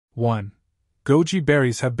1. Goji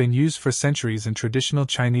berries have been used for centuries in traditional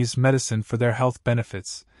Chinese medicine for their health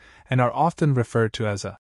benefits, and are often referred to as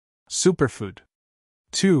a superfood.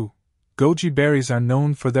 2. Goji berries are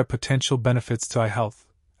known for their potential benefits to eye health,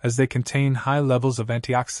 as they contain high levels of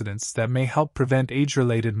antioxidants that may help prevent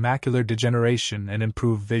age-related macular degeneration and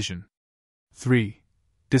improve vision. 3.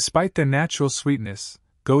 Despite their natural sweetness,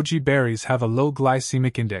 goji berries have a low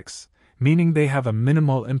glycemic index, meaning they have a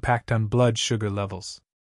minimal impact on blood sugar levels.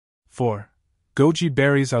 4. Goji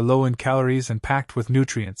berries are low in calories and packed with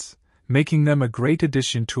nutrients, making them a great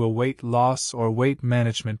addition to a weight loss or weight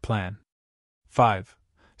management plan. 5.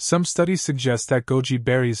 Some studies suggest that goji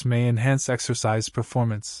berries may enhance exercise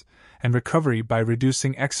performance and recovery by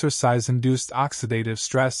reducing exercise-induced oxidative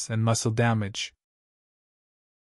stress and muscle damage.